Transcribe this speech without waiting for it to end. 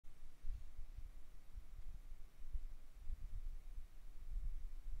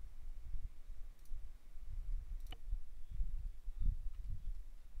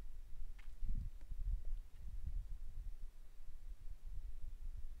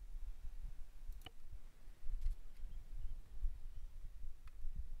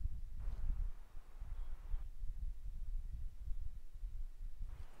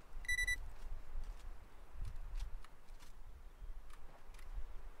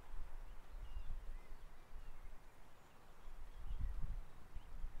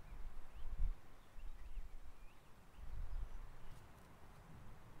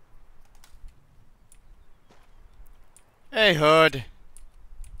Hey, Hood.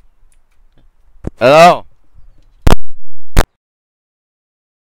 Hello?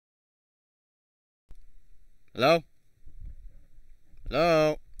 Hello?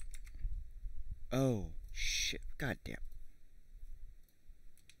 Hello? Oh, shit. Goddamn.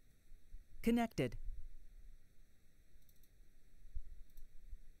 Connected.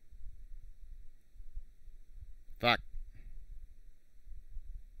 Fuck.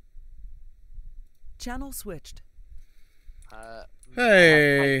 Channel switched.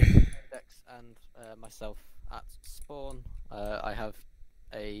 Hey. FTX and myself at spawn. I have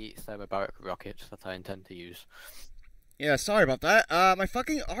a thermobaric rocket that I intend to use. Yeah, sorry about that. My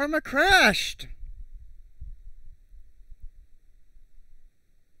fucking armor crashed.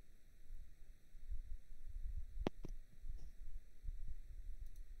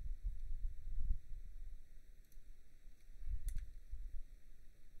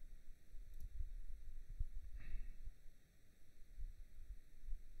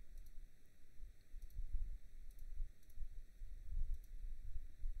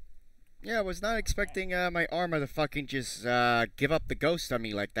 Yeah, I was not expecting my armor to fucking just give up the ghost on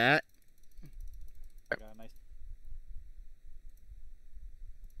me like that. Nice.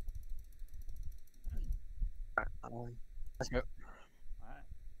 Let's go.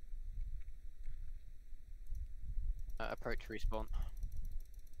 Alright. Approach respawn.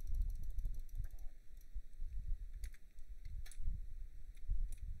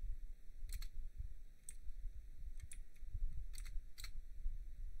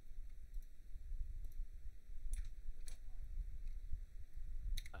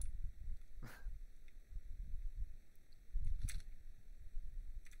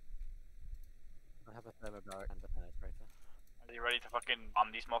 I have a thermobaric and a penetrator. Are you ready to fucking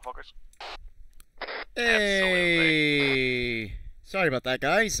bomb these motherfuckers? Hey. Sorry about that,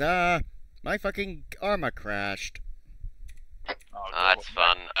 guys. My fucking armor crashed. Oh, That's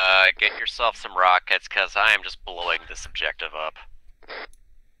fun. Get yourself some rockets, cause I am just blowing this objective up.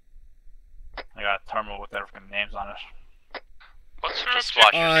 I got a terminal with their fucking names on it. What's your just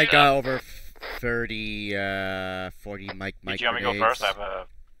watch your I stuff. got over 40 mic Did you want me to go first? I have a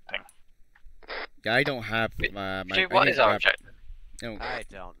thing. Yeah, I don't have my. Dude, what is our objective? No. I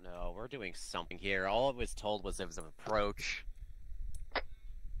don't know. We're doing something here. All I was told was it was an approach.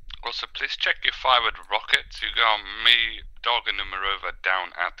 Also, please check your fired rockets. You got me, Dog, and Numerova down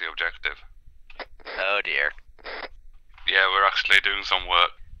at the objective. Oh dear. Yeah, we're actually doing some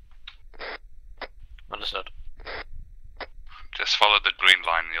work. Understood. Just follow the green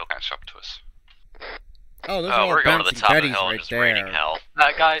line and you'll catch up to us. Oh, those are Oh, all we're going to the bouncing top of the betties hill right and just there. raining hell.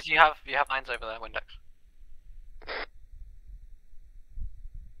 Guys, you have lines over there, Windex.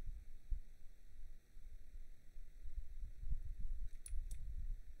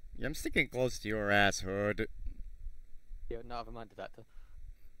 Yeah, I'm sticking close to your ass, Hood. Yeah, no, I've reminded that too.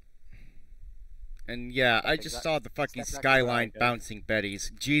 And yeah, I Okay, just that- saw the fucking step back to the skyline right, bouncing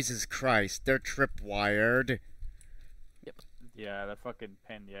betties. Jesus Christ, they're tripwired. Yeah, they're fucking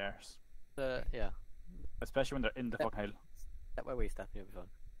pinned, yeah. Yeah. Especially when they're in the fucking hill. That way we step, you'll be fine.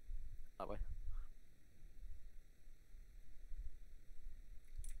 That way.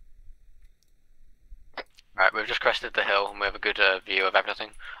 Alright, we've just crested the hill and we have a good view of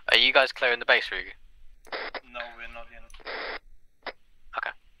everything. Are you guys clearing the base, Rugi? No, we're not yet.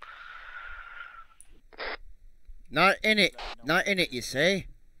 Okay. Not in it. Not in it, you say?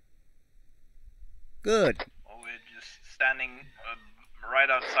 Good. Well, we're just standing right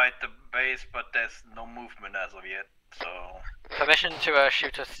outside the base, but there's no movement as of yet, so... Permission to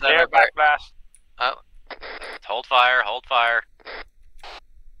shoot a Clear thermobaric. back blast. Oh. Hold fire, hold fire.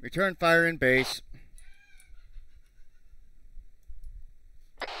 Return fire in base.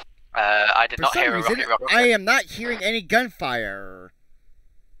 I did For not some hear a reason, rocket. I am not hearing any gunfire.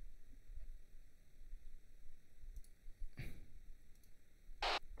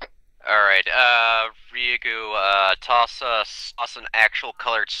 Alright, Ryugu, toss an actual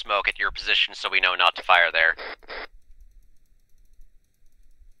colored smoke at your position so we know not to fire there.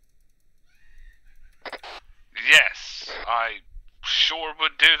 Yes, I sure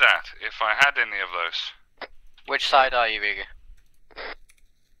would do that if I had any of those. Which side are you, Ryugu?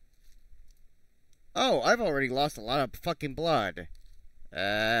 Oh, I've already lost a lot of fucking blood.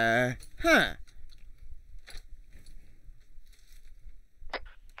 Huh.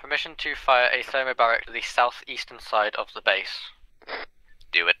 Permission to fire a thermobaric to the southeastern side of the base.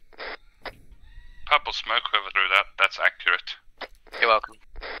 Do it. Purple smoke over through that, that's accurate. You're welcome.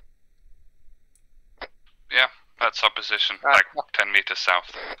 Yeah, that's our position, Right. like 10 meters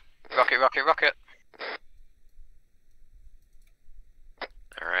south. Rocket, rocket, rocket.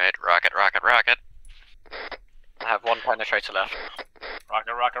 Alright, rocket, rocket, rocket. I have one pen Penetrator left.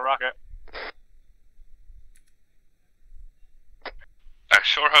 Rocket, rocket, rocket. I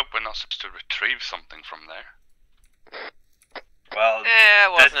sure hope we're not supposed to retrieve something from there. Well, it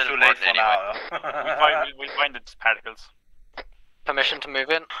that's wasn't too late important for anyway. now. We'll find its particles. Permission to move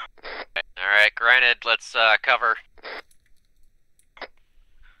in. Alright, granted, let's cover.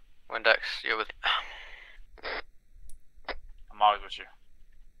 Windex, you're with. I'm always with you.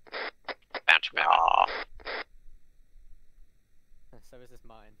 Bounce back. Ah. So is this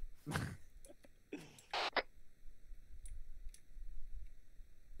mine?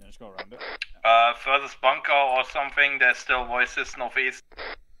 Yeah, just go around it. Furthest bunker or something, there's still voices northeast.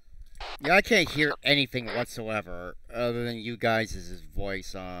 Yeah, I can't hear anything whatsoever other than you guys'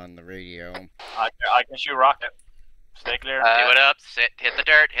 voice on the radio. I can shoot rocket. Stay clear. Do it up, hit the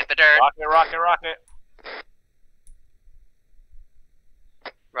dirt, hit the dirt. Rocket, rocket, rocket.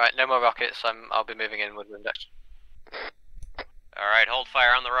 Right, no more rockets. I'll be moving in with Windex. Alright, hold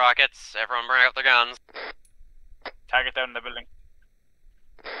fire on the rockets. Everyone bring up their guns. Target down in the building.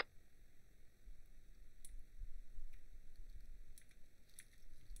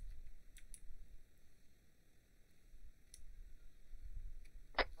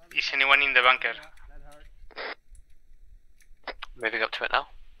 Is anyone in the bunker? Moving up to it now.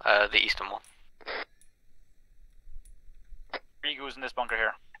 The eastern one. Rigo's in this bunker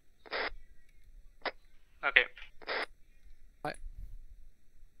here. Okay.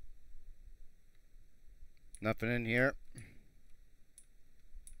 Nothing in here.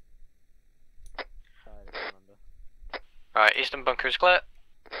 Right, eastern bunker is clear.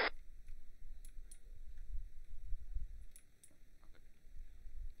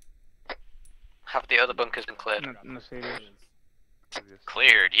 Have the other bunkers been cleared? No serious.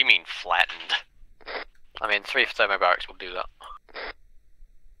 Cleared, you mean flattened. I mean, 3 thermo barracks will do that.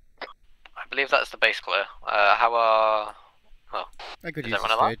 I believe that's the base clear. How are... Well, I could is use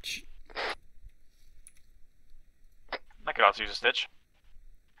everyone a alive? stitch. I could also use a stitch.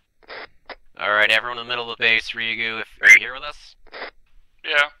 Alright, everyone in the middle of the base, Ryugu, are you here with us?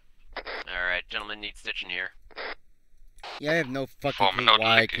 Yeah. Alright, gentlemen need stitching here. Yeah, I have no fucking Form clue an why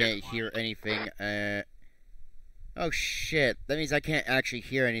I oblique. can't hear anything. Oh shit. That means I can't actually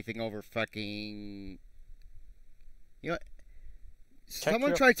hear anything over fucking... You know what?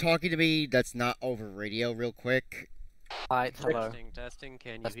 Someone try talking to me that's not over radio real quick. Hi, hello. Testing, testing.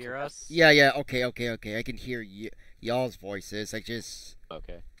 Can you Testing, hear us? Yeah, okay. I can hear y'all's voices. I just...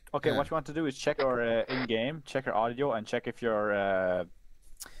 Okay. Okay, Yeah. what you want to do is check your in-game, check your audio, and check if your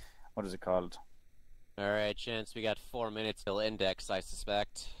what is it called? Alright, Chance, we got 4 minutes till index, I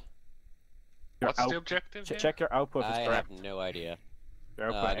suspect. Your What's the objective here? check your output is I correct. have no idea. Your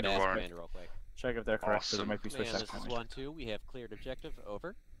I'm output gonna is ask Warren. Commander real quick. check if they're correct, so Awesome. there might be switch Man, this is information. 1-2. We have cleared objective.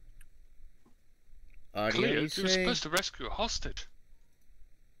 Over. Audio, Clear, you you were say? supposed to rescue a hostage.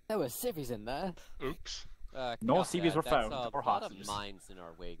 There were civvies in there. Oops. No got CVs that. were That's found, a or lot of hostages. mines in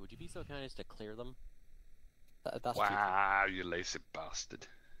our wake. Would you be so kind as to clear them? That's Wow, you lazy bastard.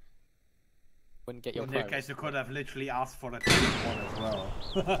 Wouldn't get your In that clothes. case, you could have literally asked for a one as well.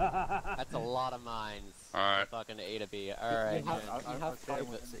 That's a lot of mines. Alright. Fucking A to B. Alright. You have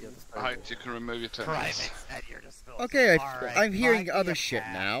privates at your disposal. Right, you can remove your turtles. Okay, I'm hearing other shit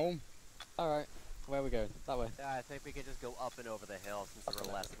now. Alright, where are we going? That way. Yeah, I think we could just go up and over the hill since there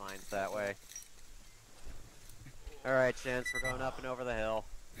were less mines that way. Alright, Chance, we're going up and over the hill.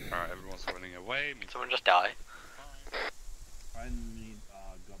 Alright, everyone's running away. Me Someone just die. I need,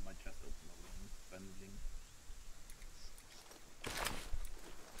 got my chest open, bandaging.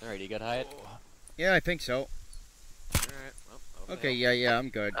 Alright, you good, Hyatt? Yeah, I think so. Alright, well, over the Okay, hill. yeah, I'm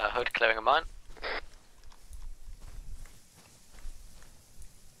good. Hood clearing a mine.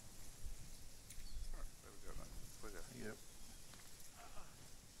 Yep.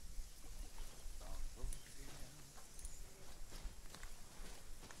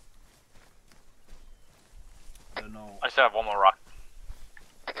 I don't know. I still have one more rock.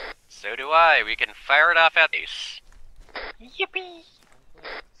 So do I. We can fire it off at base. Yippee!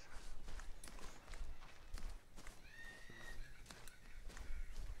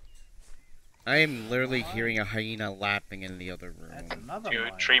 I am literally hearing a hyena laughing in the other That's room. another Two,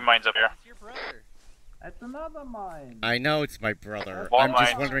 mine. 3 mines up here. It's your brother. That's another mine. I know it's my brother. One I'm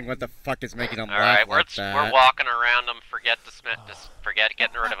just mine. wondering what the fuck is making him All laugh right, we're like that. we're walking around them. Forget just forget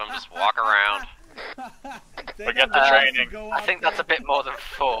getting rid of them. Just walk around. They Forget don't the want training. to go I up think that's a there. bit more than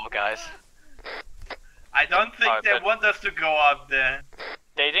 4, guys. I don't think Alright, they but- want us to go up there.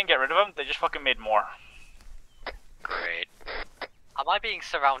 They didn't get rid of them. They just fucking made more. Great. Am I being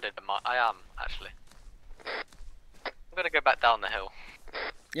surrounded? I am, actually. I'm gonna go back down the hill.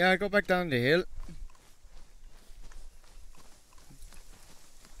 Yeah, go back down the hill.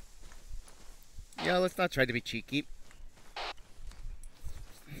 Yeah, let's not try to be cheeky.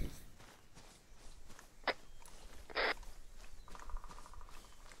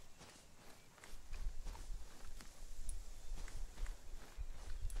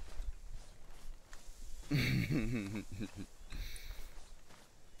 I'm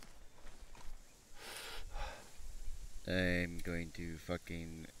going to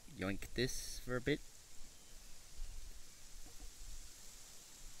fucking yoink this for a bit.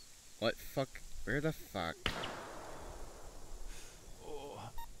 What fuck? Where the fuck?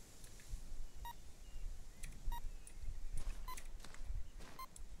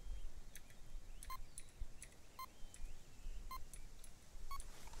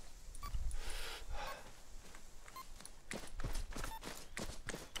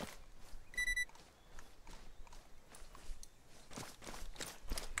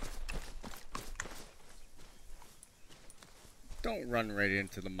 Don't run right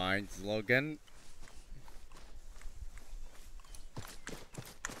into the mines, Logan.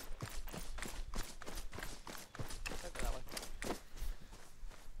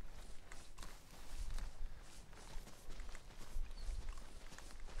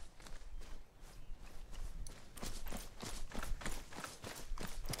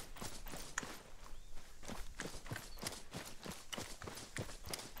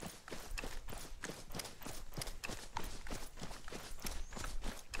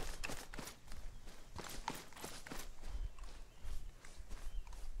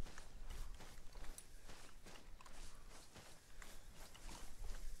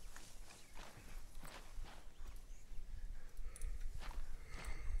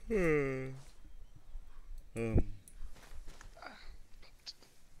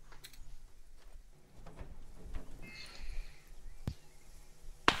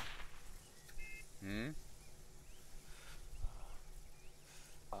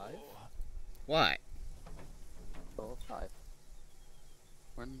 What? 4, 5.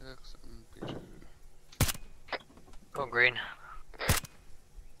 Windex and B2. Go green.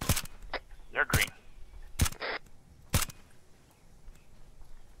 You're green.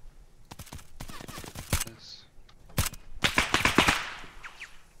 Yes.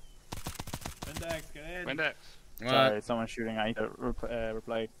 Windex, get in. Windex. Sorry, someone's shooting. I need to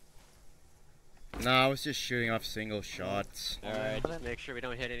replay. No, I was just shooting off single shots. Alright, just make sure we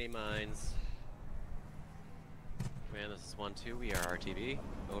don't hit any mines. Command, this is 1-2, we are RTB.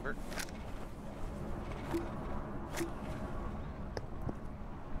 Over.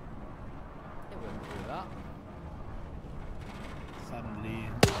 Suddenly,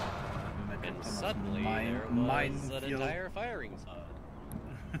 And suddenly, there mine was an field. entire firing squad.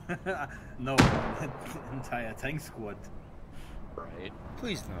 No, entire tank squad. Right.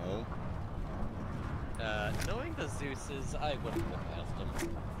 Please no. Knowing the Zeuses, I wouldn't have past them.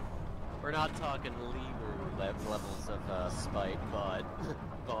 We're not talking Leeru levels of spite, but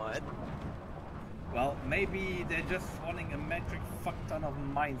Well, maybe they're just spawning a metric fuck ton of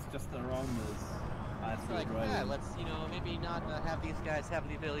mines just around us. it's like, yeah, let's, you know, maybe not have these guys have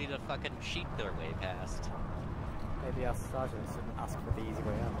the ability to fucking cheat their way past. Maybe our sergeants shouldn't ask for the easy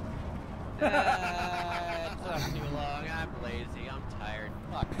way out. It took too long. I'm lazy. I'm tired.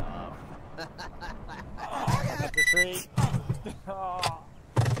 Fuck off. Up the tree. Oh.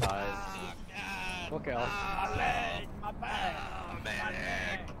 Nice. Look out. My leg, my back, my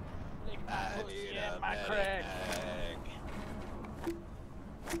neck. My pussy and my crack.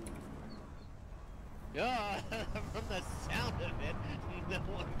 Yeah, from the sound of it, no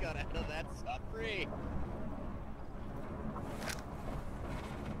one got out of that scot-free.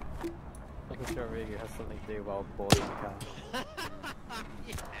 Making sure Rigu has something to do while boarding the car.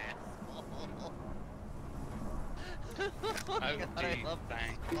 You asshole. Oh, God, I love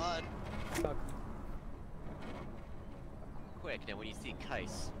bang. this blood. Quick, now when you see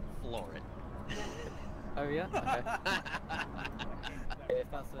Kais, floor it. Oh yeah? Okay.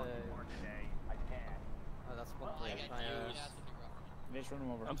 If that's a... Oh, that's one thing. Just run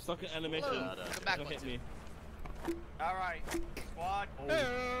him over. I'm stuck in animation. Come back, Don't hit me. Alright, squad.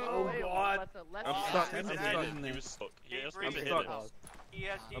 Oh god. I'm stuck. I'm stuck. He was stuck. Yes, I'm hit stuck. him. He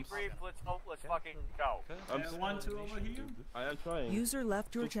has debriefed. Let's fucking go. I'm One, two over here. I am trying. User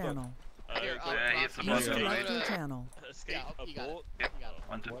left your Still stuck. channel. User User left your channel. Escape abort.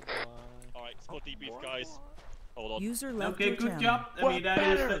 One, two. Alright, spot debrief, guys. Hold on. User left Okay, your good channel. job. I mean,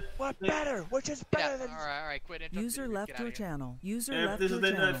 that is What better? Which is better than... Alright, quit interrupting. User left your channel. User if left this your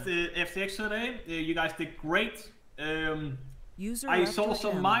is channel. the FTX today, you guys did great. User I left saw your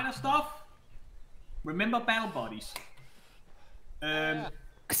some channel. minor stuff. Remember battle bodies.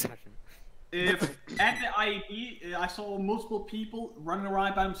 If at the IED, I saw multiple people running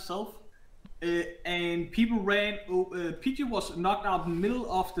around by himself. and people ran. PG was knocked out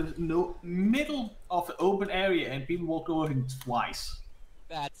middle of the open area, and people walked over him twice.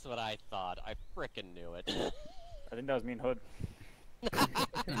 That's what I thought. I frickin' knew it. I think that was me and Hood.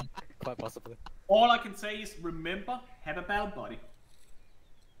 Quite possibly. All I can say is remember, have a battle buddy.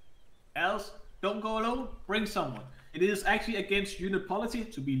 Else, don't go alone, bring someone. It is actually against unit policy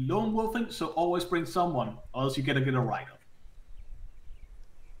to be lone wolfing, so always bring someone, or else you gotta get a write-up.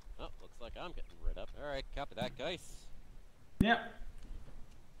 Oh, looks like I'm getting rid up. Alright, copy that, guys. Yeah.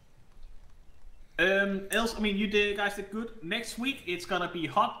 Else, I mean, guys did good. Next week, it's gonna be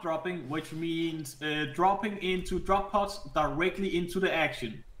hot dropping, which means dropping into drop pods directly into the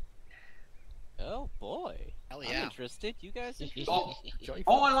action. Oh boy. Hell I'm yeah. interested. You guys interested?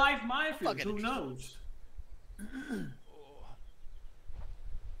 Or a live minefield, Fucking who knows?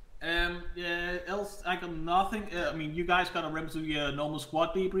 Yeah, else I got nothing. I mean, you guys gotta remember to your normal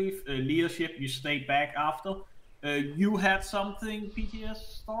squad debrief. Leadership, you stayed back after. You had something, PTS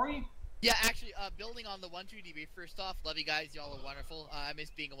story? Yeah, actually, building on the 1-2 debrief, first off, love you guys, y'all are wonderful. I miss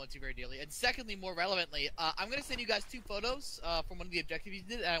being a 1-2 very dearly. And secondly, more relevantly, I'm gonna send you guys 2 photos from one of the objectives you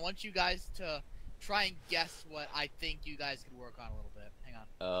did, and I want you guys to try and guess what I think you guys could work on a little bit. Hang on.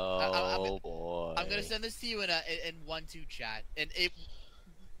 Oh boy. I'm gonna send this to you in 1-2 chat, and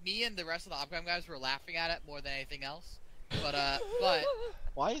me and the rest of the Opcom guys were laughing at it more than anything else. But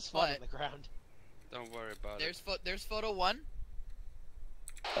why is fun on the ground? Don't worry about it. There's photo 1.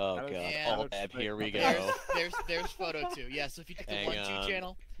 Oh god. And Here we go. There's photo 2. Yeah, so if you check the 1-2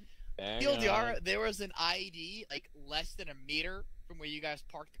 channel, Hang TLDR, on. there was an IED like less than a meter from where you guys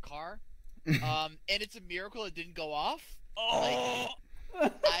parked the car, and it's a miracle it didn't go off. Oh.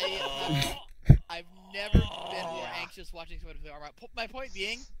 Like, I've never been more anxious watching someone with the armor. My point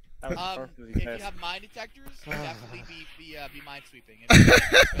being, if you have mine detectors, definitely be mine sweeping. Be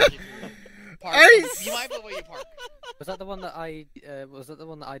mindful where you park. Was that the one that I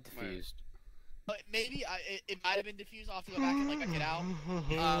diffused? Maybe it might have been diffused. I'll have to go back and like get out.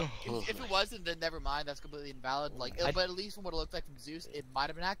 If it wasn't, then never mind. That's completely invalid. Like, but at least from what it looked like from Zeus, it might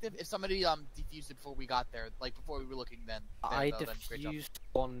have been active. If somebody defused it before we got there, like before we were looking, then I great job. diffused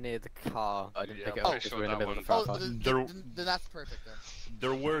one near the car. I didn't pick it I up because saw we're in the that middle of one. the car. Then that's perfect then.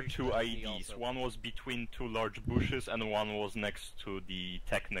 There were 2 IEDs. One was between 2 large bushes, and one was next to the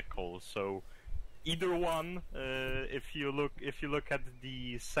technical. So either one, if you look at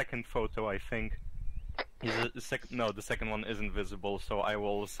the second photo, I think. No, the second one isn't visible, so I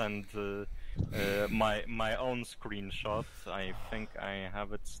will send my own screenshot. I think I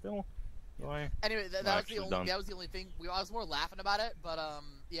have it still. Do I? Anyway, that was the only thing. I was more laughing about it, but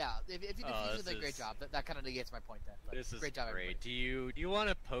yeah. If you defuse it, then great job. That kind of negates my point then. But This is great job, great. everybody. Do you want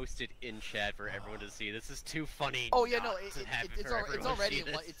to post it in chat for everyone to see? This is too funny. Oh yeah, no, it's already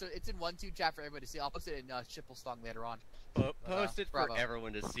it's in 1-2 chat for everybody to see. I'll post it in Shipplestong later on. Post it for bravo.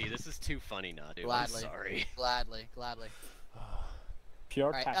 everyone to see. This is too funny not to. Gladly. I'm sorry. Gladly. Pure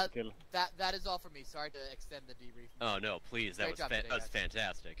All right, tactical. that is all for me. Sorry to extend the debrief. Oh no, please. That Great was job today, guys.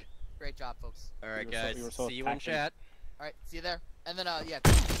 fantastic. Great job, folks. All right, guys. so See you in chat. All right, see you there. And then yeah,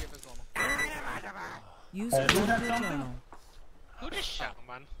 debrief as normal. User left your channel. Who just shot,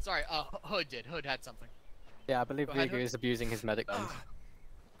 man? Sorry, Hood did. Hood had something. Yeah, I believe Go ahead, Rigu is abusing his medic guns.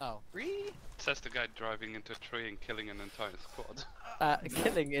 Oh, really? Says the guy driving into a tree and killing an entire squad.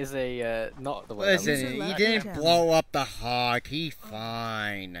 Killing is a not the word. Listen, he didn't blow up the hawk. He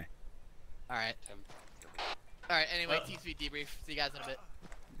fine. All right. Anyway, T-Suite debrief. See you guys in a bit.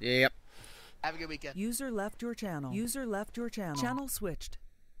 Yep. Have a good weekend. User left your channel. User left your channel. Channel switched.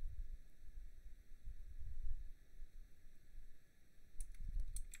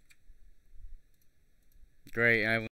 Great.